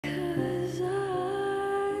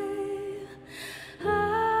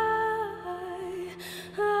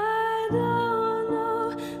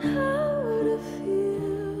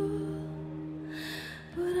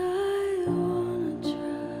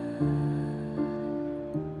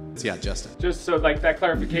minutes. Yeah, Justin. Just so like that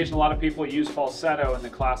clarification, a lot of people use falsetto in the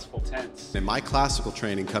classical tense. In my classical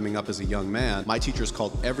training coming up as a young man, my teachers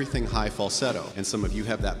called everything high falsetto, and some of you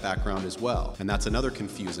have that background as well. And that's another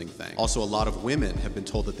confusing thing. Also, a lot of women have been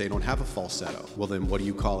told that they don't have a falsetto. Well, then what do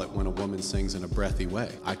you call it when a woman sings in a breathy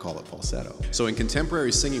way? I call it falsetto. So in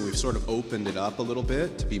contemporary singing, we've sort of opened it up a little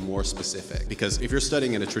bit to be more specific. Because if you're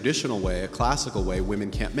studying in a traditional way, a classical way,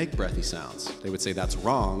 women can't make breathy sounds. They would say that's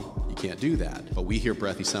wrong, you can't do that. But we hear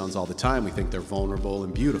breathy sounds all the time, we think they're vulnerable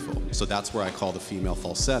and beautiful. So that's where I call the female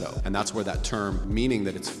falsetto. And that's where that term, meaning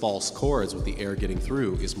that it's false chords with the air getting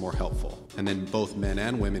through, is more helpful. And then both men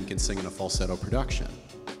and women can sing in a falsetto production.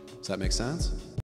 Does that make sense?